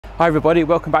Hi everybody,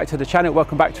 welcome back to the channel,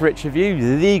 welcome back to Rich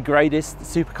Review, the greatest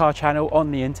supercar channel on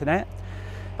the internet.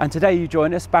 And today you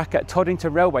join us back at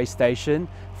Toddington Railway Station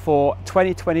for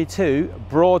 2022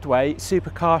 Broadway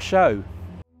Supercar Show.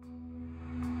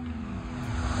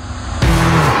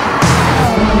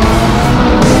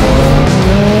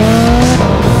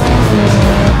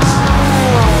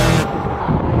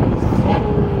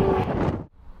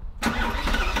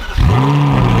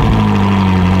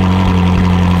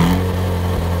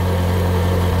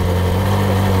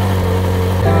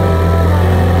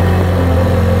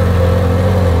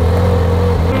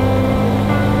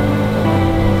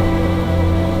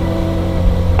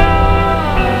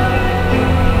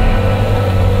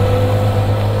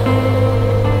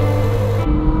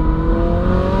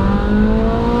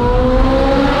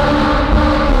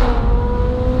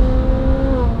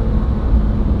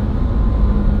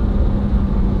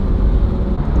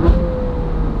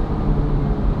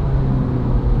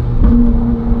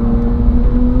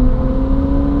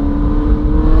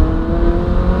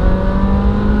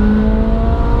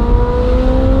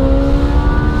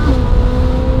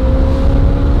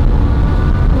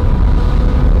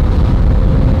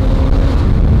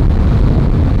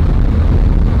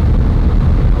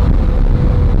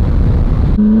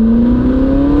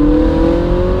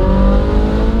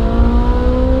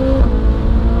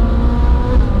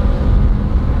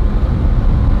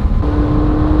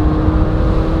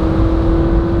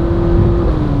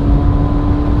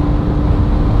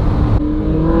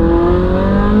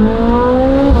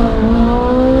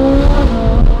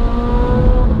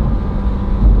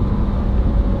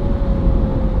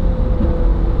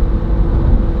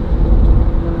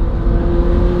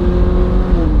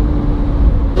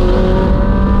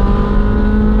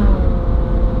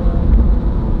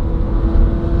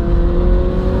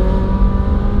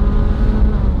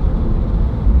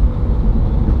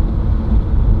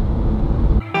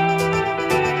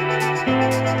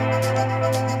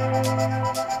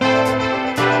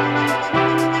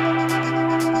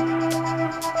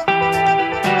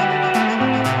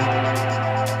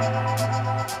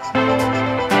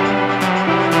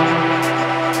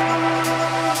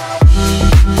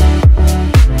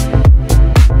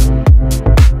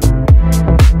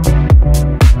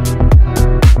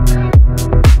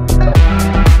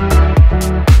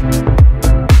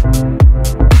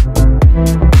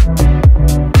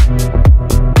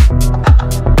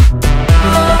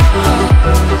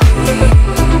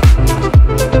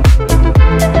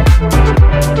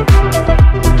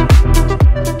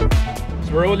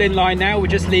 In line now, we're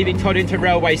just leaving Toddington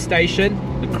Railway Station.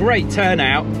 A great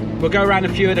turnout. We'll go around a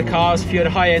few of the cars, a few of the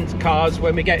high-end cars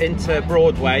when we get into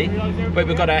Broadway, but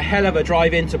we've got a hell of a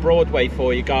drive into Broadway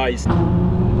for you guys.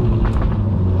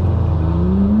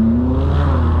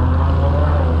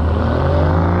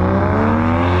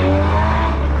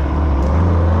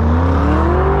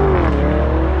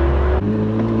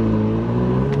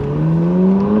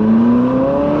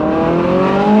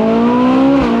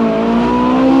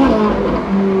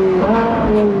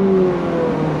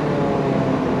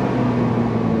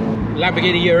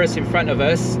 Lamborghini Urus in front of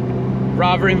us,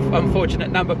 rather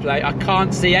unfortunate number plate. I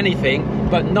can't see anything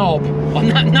but knob on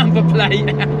that number plate.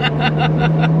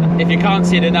 If you can't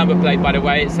see the number plate, by the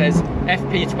way, it says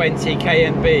FP20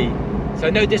 KNB. So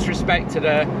no disrespect to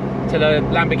the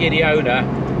Lamborghini owner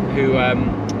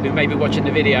who may be watching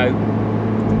the video.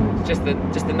 It's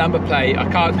just the number plate. I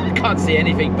can't see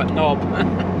anything but knob.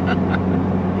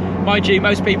 Mind you,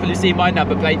 most people who see my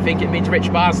number plate think it means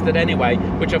rich bastard anyway,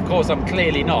 which of course I'm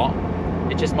clearly not.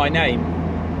 It's just my name.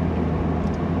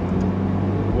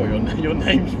 Well, your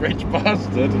name's Rich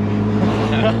Bastard.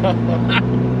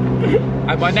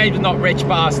 And my name's not Rich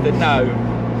Bastard, no.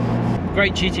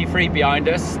 Great GT3 behind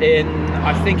us in,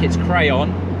 I think it's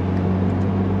crayon.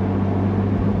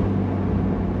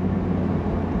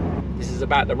 This is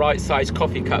about the right size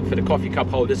coffee cup for the coffee cup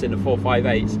holders in the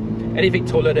 458s. Anything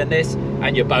taller than this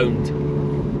and you're boned.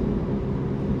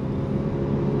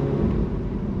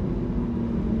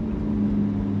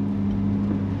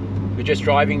 We're just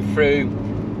driving through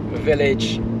a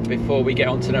village before we get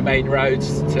onto the main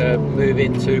roads to move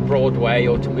into Broadway,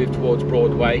 or to move towards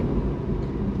Broadway.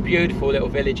 Beautiful little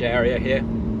village area here.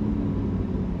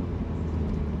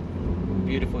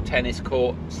 Beautiful tennis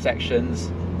court sections.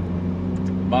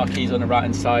 Marquees on the right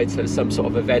hand side, so there's some sort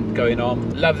of event going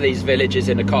on. Love these villages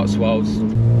in the Cotswolds.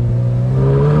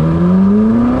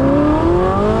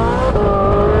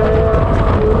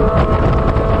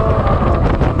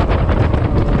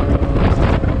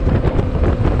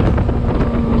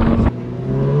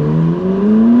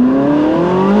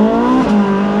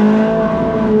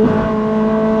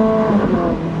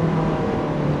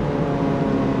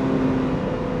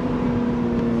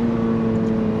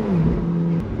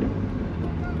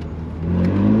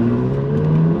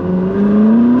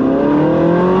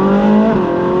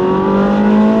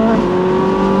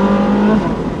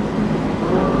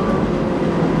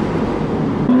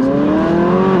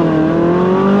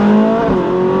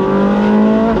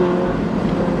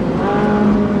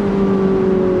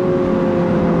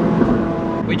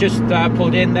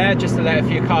 pulled in there just to let a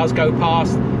few cars go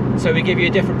past, so we give you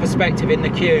a different perspective in the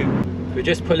queue. We're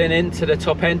just pulling into the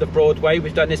top end of Broadway.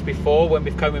 We've done this before when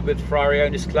we've come in with Ferrari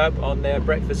Owners Club on their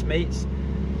breakfast meets.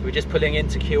 We're just pulling in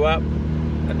to queue up,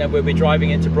 and then we'll be driving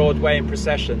into Broadway in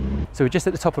procession. So we're just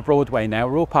at the top of Broadway now.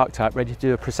 We're all parked up, ready to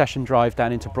do a procession drive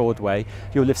down into Broadway.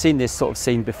 You'll have seen this sort of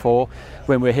scene before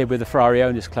when we're here with the Ferrari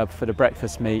Owners Club for the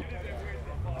breakfast meet.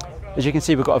 As you can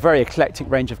see, we've got a very eclectic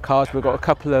range of cars. We've got a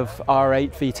couple of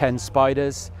R8 V10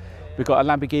 Spiders. We've got a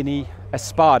Lamborghini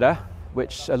Espada,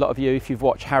 which a lot of you, if you've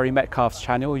watched Harry Metcalf's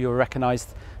channel, you'll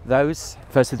recognise those.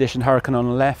 First edition Huracan on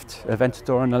the left,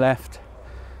 Aventador on the left.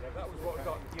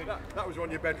 That was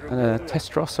on your bedroom. And a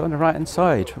Testarossa on the right hand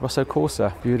side, Rosso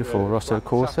Corsa, beautiful Rosso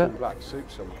Corsa. Black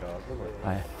suits some cars, doesn't it?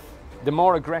 Aye. The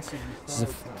more aggressive. This is a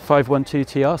 512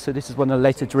 TR, so this is one of the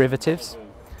later derivatives.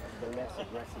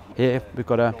 Here we've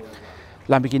got a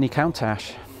Lamborghini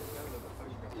Countach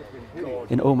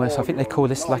in almost, I think they call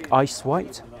this like ice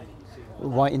white.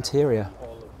 White interior.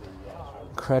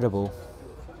 Incredible.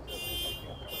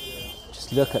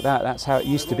 Just look at that, that's how it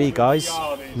used to be, guys.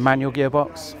 Manual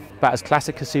gearbox. About as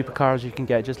classic a supercar as you can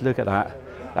get, just look at that.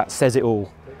 That says it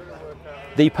all.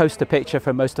 The poster picture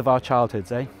for most of our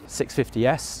childhoods, eh?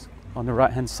 650S on the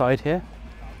right hand side here.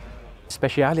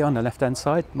 Speciale on the left hand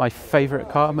side, my favourite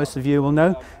car, most of you will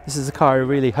know. This is a car I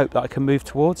really hope that I can move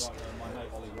towards.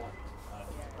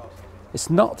 It's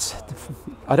not,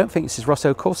 I don't think this is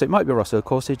Rosso Corsa, it might be Rosso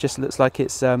Corsa, it just looks like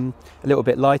it's a little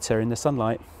bit lighter in the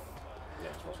sunlight.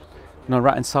 And on the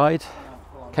right hand side,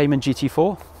 Cayman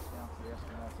GT4.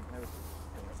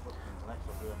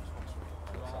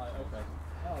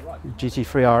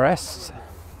 GT3 RS.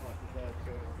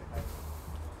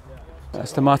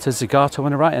 That's the Marta Zagato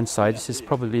on the right hand side. This is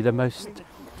probably the most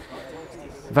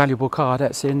valuable car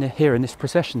that's here in this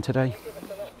procession today.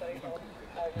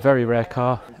 Very rare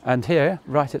car. And here,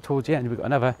 right towards the end, we've got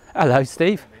another. Hello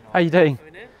Steve, how are you doing?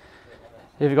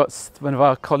 Here we've got one of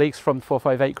our colleagues from the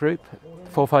 458 group,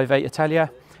 458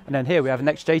 Italia. And then here we have an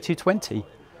XJ220.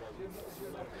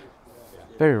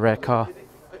 Very rare car.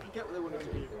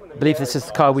 I believe this is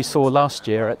the car we saw last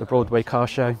year at the Broadway car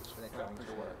show.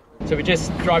 So we're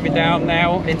just driving down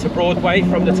now into Broadway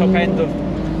from the top end of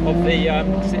the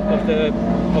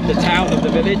town, of the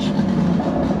village.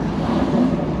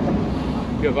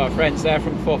 A few of our friends there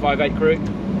from the 458 group.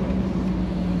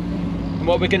 And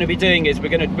what we're going to be doing is we're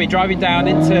going to be driving down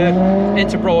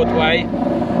into Broadway.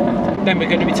 Then we're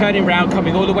going to be turning around,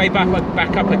 coming all the way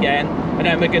back up again, and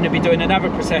then we're going to be doing another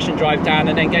procession drive down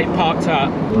and then getting parked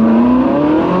up.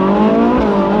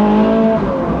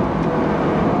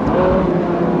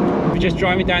 Just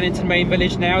driving down into the main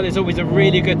village now. There's always a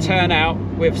really good turnout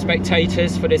with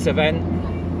spectators for this event.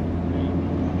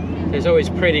 It's always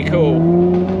pretty cool.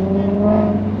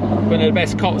 One of the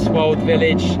best Cotswold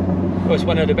village, well, it's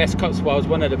one of the best Cotswolds,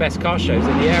 one of the best car shows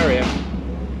in the area.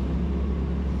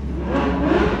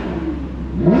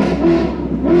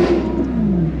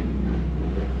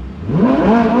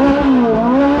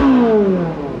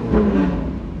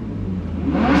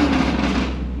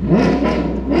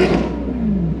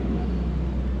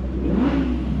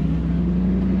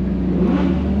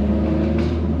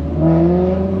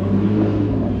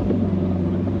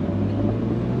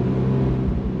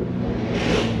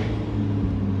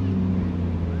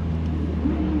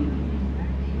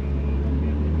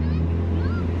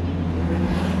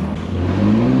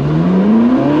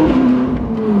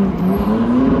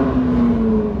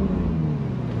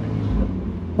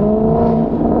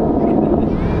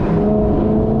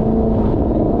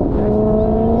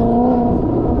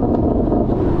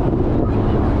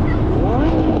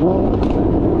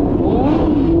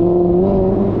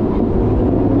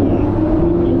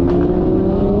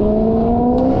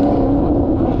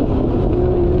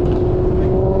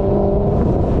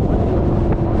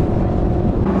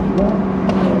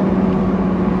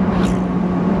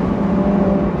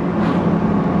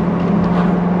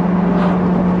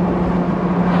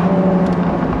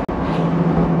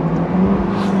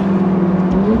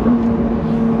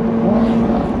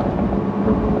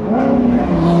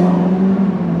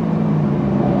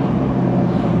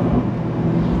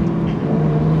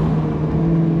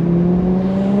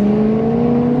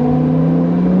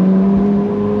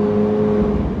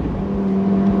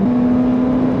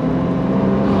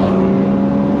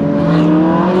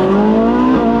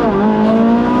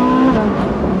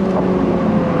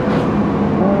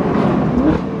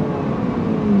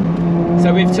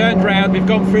 We've turned round, we've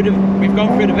gone through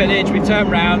the village, we've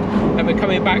turned round and we're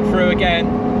coming back through again,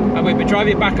 and we'll be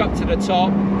driving back up to the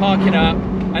top, parking up,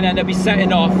 and then they'll be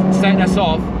setting us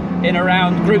off in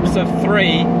around groups of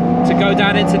 3 to go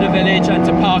down into the village and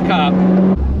to park up.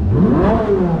 We're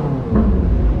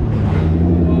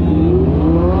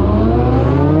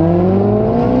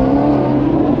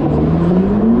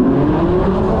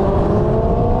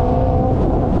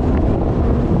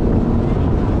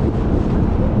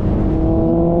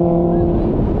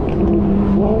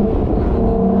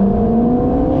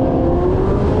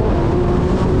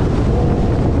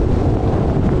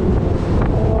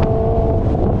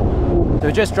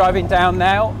just driving down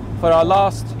now for our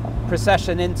last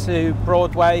procession into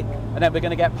Broadway, and then we're going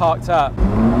to get parked up.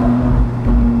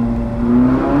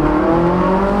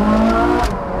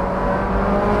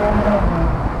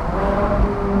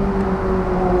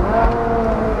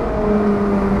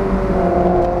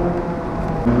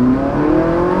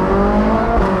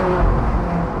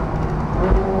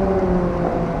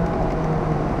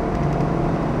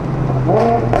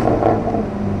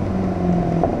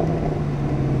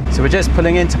 So we're just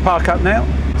pulling in to park up now.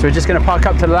 So we're just going to park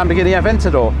up to the Lamborghini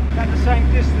Aventador. At the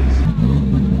same distance.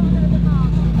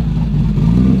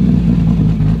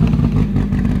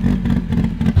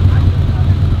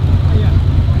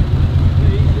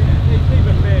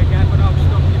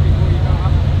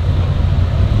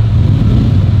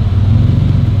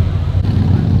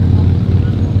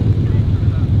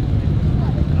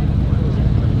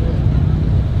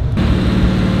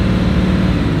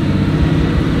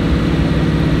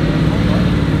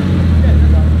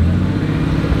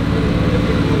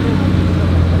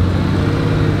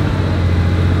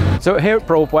 So here at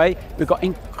Broadway, we've got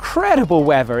incredible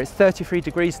weather. It's 33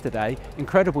 degrees today,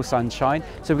 incredible sunshine.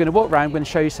 So we're going to walk around, we're going to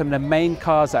show you some of the main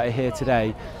cars that are here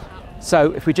today.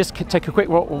 So if we just take a quick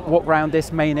walk around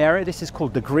this main area, this is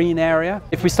called the green area.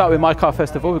 If we start with my car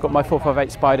first of all, we've got my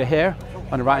 458 Spider here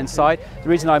on the right hand side. The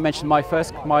reason I mentioned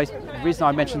reason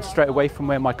I mentioned straight away from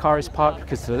where my car is parked,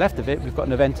 because to the left of it, we've got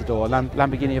an Aventador, a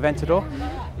Lamborghini Aventador.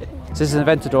 So this is an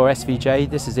Aventador SVJ,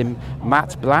 this is in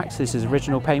matte black, so this is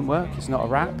original paintwork, it's not a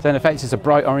wrap. So in effect it's a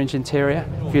bright orange interior.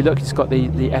 If you look, it's got the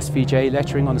SVJ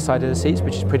lettering on the side of the seats,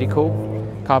 which is pretty cool.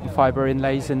 Carbon fibre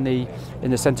inlays in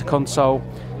the centre console,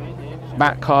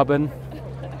 matte carbon,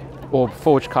 or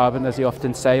forged carbon as they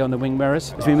often say on the wing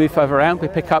mirrors. As we move further around, we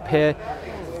pick up here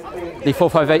the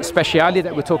 458 Speciale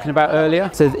that we were talking about earlier.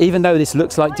 So even though this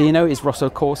looks like Dino, it's Rosso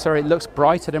Corsa, it looks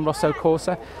brighter than Rosso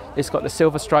Corsa. It's got the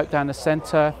silver stripe down the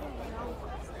centre.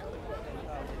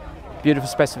 Beautiful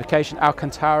specification,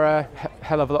 Alcantara,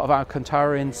 hell of a lot of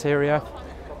Alcantara interior.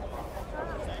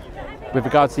 With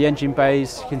regards to the engine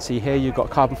bays, you can see here you've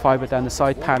got carbon fibre down the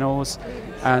side panels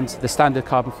and the standard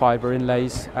carbon fibre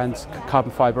inlays and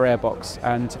carbon fibre airbox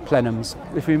and plenums.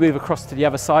 If we move across to the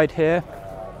other side here,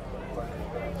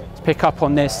 to pick up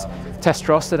on this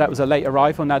Testarossa, that was a late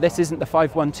arrival. Now this isn't the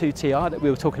 512 TR that we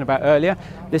were talking about earlier.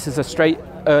 This is a straight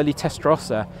early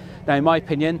Testarossa. Now in my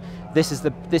opinion, this is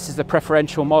the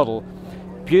preferential model.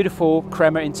 Beautiful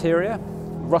crema interior,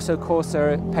 Rosso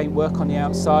Corsa paintwork on the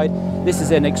outside. This is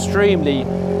in extremely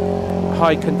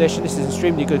high condition, this is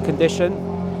extremely good condition.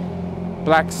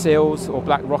 Black seals, or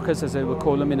black rockers as they would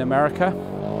call them in America.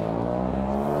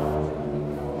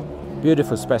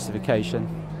 Beautiful specification.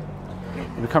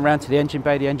 When we come around to the engine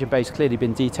bay's clearly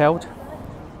been detailed.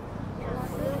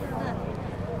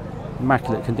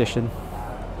 Immaculate condition.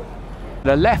 To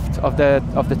the left of the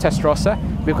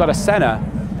Testarossa, we've got a Senna.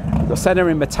 We've got Senna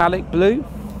in metallic blue.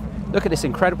 Look at this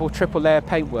incredible triple layer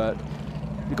paintwork.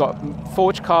 We've got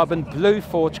forged carbon, blue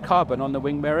forged carbon on the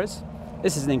wing mirrors.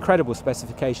 This is an incredible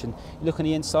specification. You look on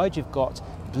the inside, you've got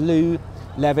blue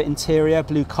leather interior,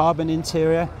 blue carbon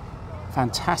interior.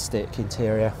 Fantastic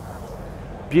interior.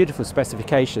 Beautiful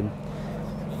specification.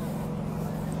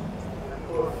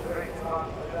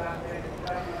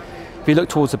 If you look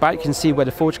towards the back, you can see where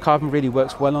the forged carbon really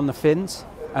works well on the fins,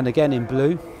 and again in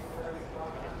blue.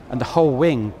 And the whole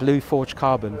wing, blue forged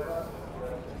carbon.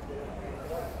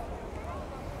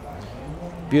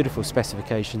 Beautiful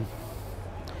specification.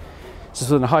 This is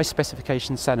one of the highest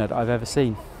specification Senna that I've ever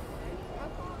seen.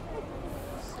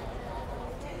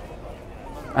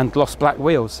 And gloss black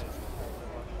wheels.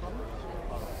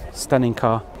 Stunning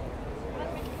car.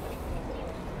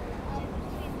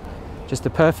 Just the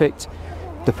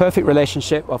perfect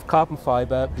relationship of carbon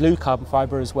fibre, blue carbon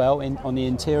fibre as well on the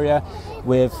interior,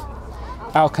 with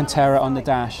Alcantara on the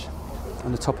dash,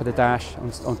 on the top of the dash,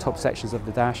 on top sections of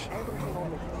the dash.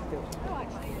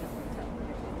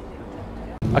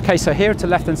 Okay, so here to the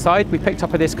left hand side, we picked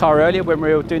up this car earlier when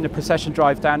we were doing the procession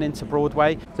drive down into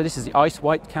Broadway. So this is the ice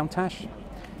white Countach.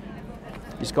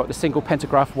 It's got the single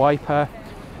pantograph wiper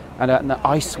and an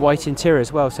ice white interior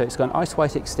as well. So it's got an ice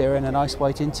white exterior and an ice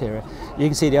white interior. You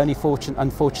can see the only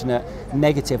unfortunate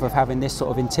negative of having this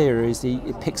sort of interior is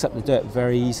it picks up the dirt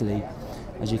very easily,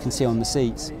 as you can see on the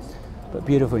seats. but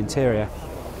beautiful interior,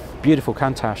 beautiful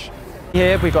Countach.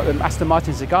 Here we've got the Aston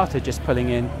Martin Zagato just pulling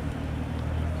in.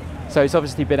 So it's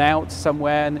obviously been out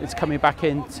somewhere and it's coming back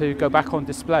in to go back on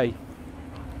display.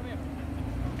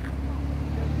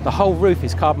 The whole roof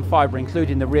is carbon fibre,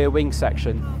 including the rear wing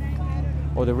section,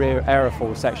 or the rear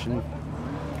aerofoil section.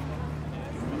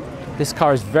 This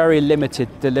car is very limited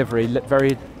delivery,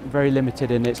 very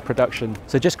limited in its production.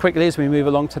 So just quickly as we move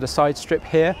along to the side strip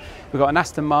here, we've got an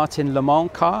Aston Martin Le Mans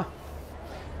car.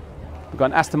 We've got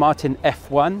an Aston Martin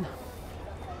F1.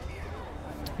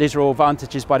 These are all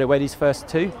Vantages, by the way, these first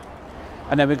two.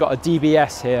 And then we've got a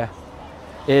DBS here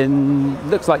in,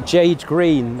 looks like jade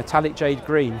green, metallic jade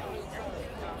green.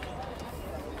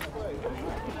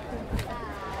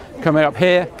 Coming up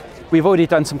here, we've already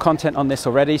done some content on this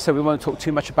already, so we won't talk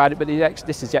too much about it, but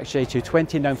this is the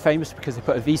XJ220, known famous because they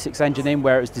put a V6 engine in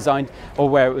where it was designed, or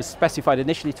where it was specified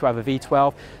initially to have a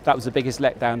V12. That was the biggest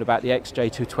letdown about the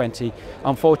XJ220.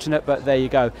 Unfortunate, but there you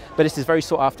go. But this is very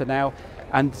sought after now,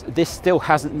 and this still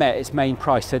hasn't met its main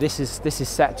price, so this is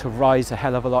set to rise a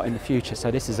hell of a lot in the future. So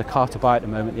this is a car to buy at the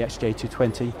moment, the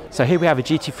XJ220. So here we have a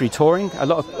GT3 Touring. A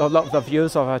lot of the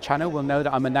viewers of our channel will know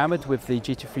that I'm enamored with the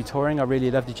GT3 Touring. I really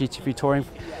love the GT3 Touring.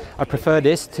 I prefer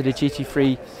this to the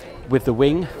GT3 with the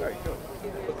wing.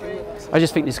 I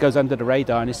just think this goes under the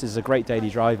radar, and this is a great daily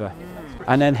driver.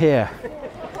 And then here,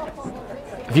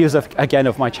 viewers again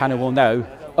of my channel will know,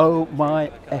 oh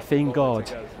my effing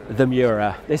God, the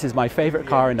Miura. This is my favorite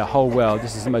car in the whole world.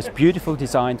 This is the most beautiful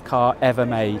designed car ever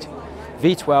made.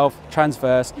 V12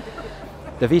 transverse.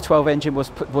 The V12 engine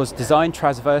was designed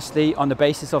transversely on the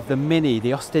basis of the Mini,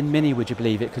 the Austin Mini, would you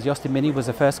believe it? Because the Austin Mini was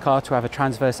the first car to have a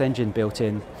transverse engine built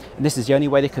in. And this is the only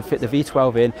way they could fit the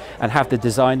V12 in and have the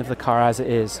design of the car as it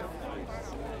is.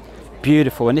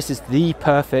 Beautiful, and this is the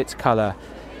perfect color.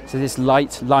 So this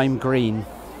light lime green.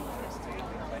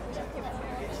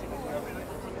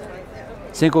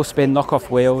 Single spin knockoff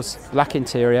wheels, black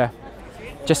interior,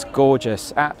 just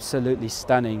gorgeous, absolutely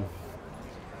stunning.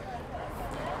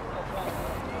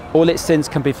 All its sins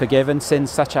can be forgiven,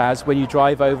 sins such as when you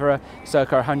drive over a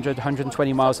circa 100,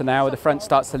 120 miles an hour, the front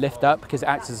starts to lift up because it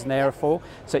acts as an aerofoil,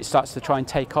 so it starts to try and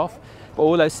take off. But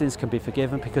all those sins can be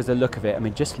forgiven because of the look of it. I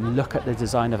mean, just look at the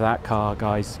design of that car,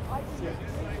 guys.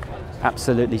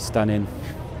 Absolutely stunning.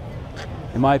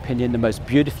 In my opinion, the most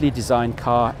beautifully designed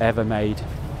car ever made.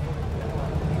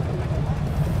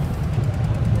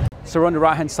 So we're on the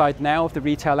right hand side now of the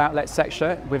retail outlet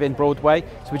section within Broadway.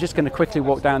 So we're just going to quickly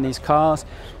walk down these cars.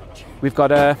 We've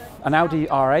got an Audi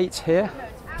R8 here,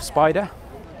 Spider.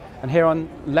 And here on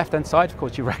the left hand side, of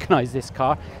course, you recognize this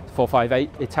car,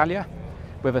 458 Italia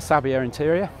with a Sabbia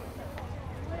interior.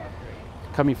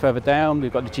 Coming further down,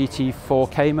 we've got the GT4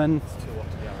 Cayman.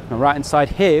 On the right hand side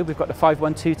here, we've got the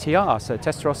 512 TR, so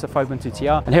Testarossa 512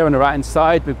 TR. And here on the right hand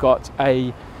side, we've got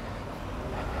a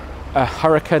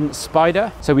Hurricane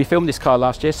Spider. So we filmed this car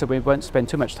last year, so we won't spend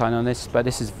too much time on this, but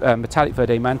this is metallic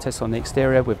Verde Mantis on the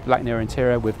exterior with black Nero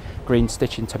interior with green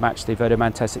stitching to match the Verde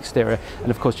Mantis exterior.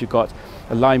 And of course you've got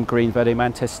a lime green Verde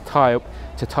Mantis tie-up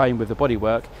to tie in with the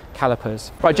bodywork,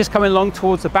 calipers. Right, just coming along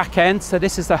towards the back end, so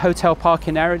this is the hotel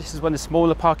parking area. This is one of the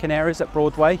smaller parking areas at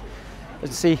Broadway.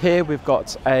 As you see here, we've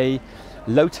got a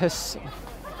Lotus,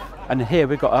 and here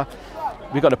we've got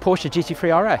a Porsche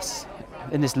GT3 RS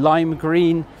in this lime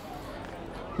green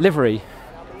livery.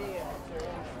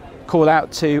 Call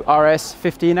out to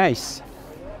RS15 Ace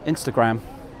Instagram.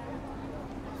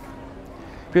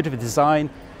 Beautiful design,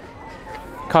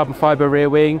 carbon fibre rear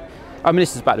wing. I mean,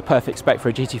 this is about the perfect spec for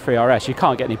a GT3 RS. You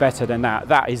can't get any better than that.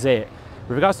 That is it.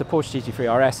 With regards to Porsche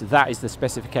GT3 RS, that is the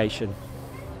specification.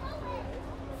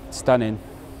 Stunning.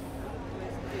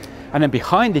 And then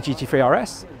behind the GT3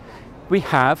 RS, we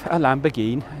have a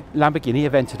Lamborghini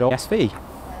Aventador SV.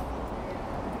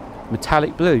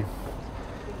 Metallic blue,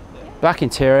 black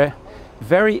interior,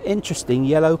 very interesting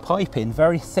yellow piping,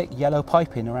 very thick yellow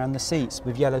piping around the seats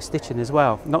with yellow stitching as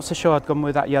well. Not so sure I'd gone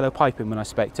with that yellow piping when I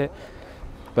spec'd it,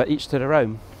 but each to their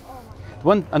own.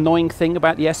 One annoying thing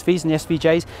about the SVs and the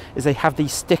SVJs is they have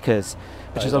these stickers,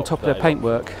 which is on top of the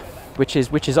paintwork, which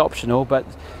is optional, but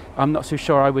I'm not so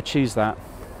sure I would choose that.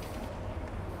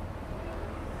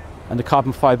 And the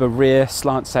carbon fibre rear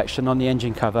slant section on the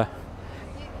engine cover.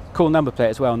 Cool number plate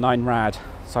as well, 9 rad,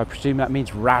 so I presume that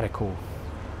means radical.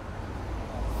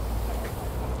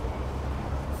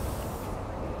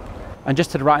 And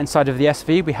just to the right hand side of the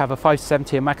SV, we have a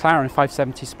 570, a McLaren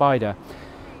 570 Spider.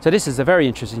 So this is a very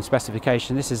interesting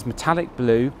specification. This is metallic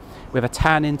blue with a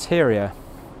tan interior.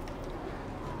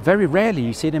 Very rarely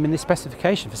you see them in this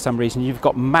specification for some reason. You've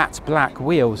got matte black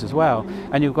wheels as well,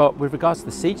 and you've got, with regards to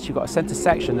the seats, you've got a centre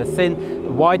section, a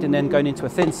thin, wide, and then going into a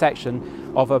thin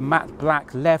section of a matte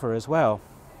black leather as well.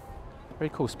 Very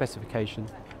cool specification.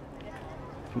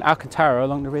 An Alcantara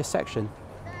along the rear section,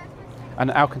 and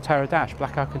an Alcantara dash,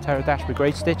 black Alcantara dash with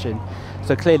grey stitching.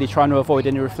 So clearly trying to avoid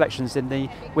any reflections in the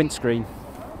windscreen.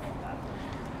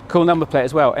 Cool number plate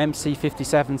as well,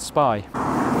 MC57 Spy.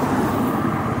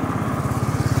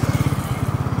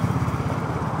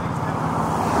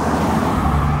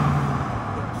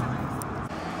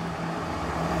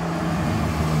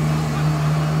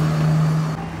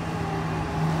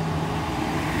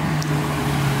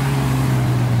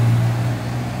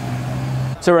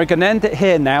 So we're going to end it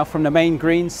here now from the main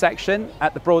green section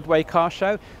at the Broadway Car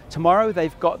Show. Tomorrow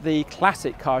they've got the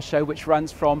Classic Car Show, which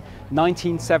runs from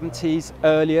 1970s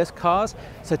earliest cars.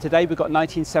 So today we've got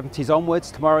 1970s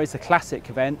onwards. Tomorrow is the Classic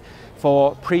event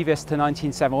for previous to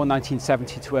 1970 or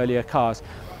 1972 earlier cars.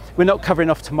 We're not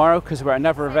covering off tomorrow because we're at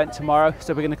another event tomorrow.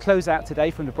 So we're going to close out today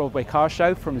from the Broadway Car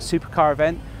Show, from the Supercar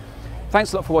event.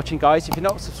 Thanks a lot for watching, guys. If you're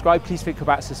not subscribed, please think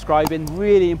about subscribing.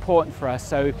 Really important for us.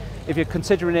 So if you're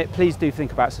considering it, please do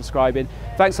think about subscribing.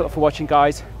 Thanks a lot for watching,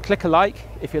 guys. Click a like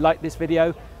if you like this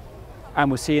video,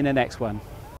 and we'll see you in the next one.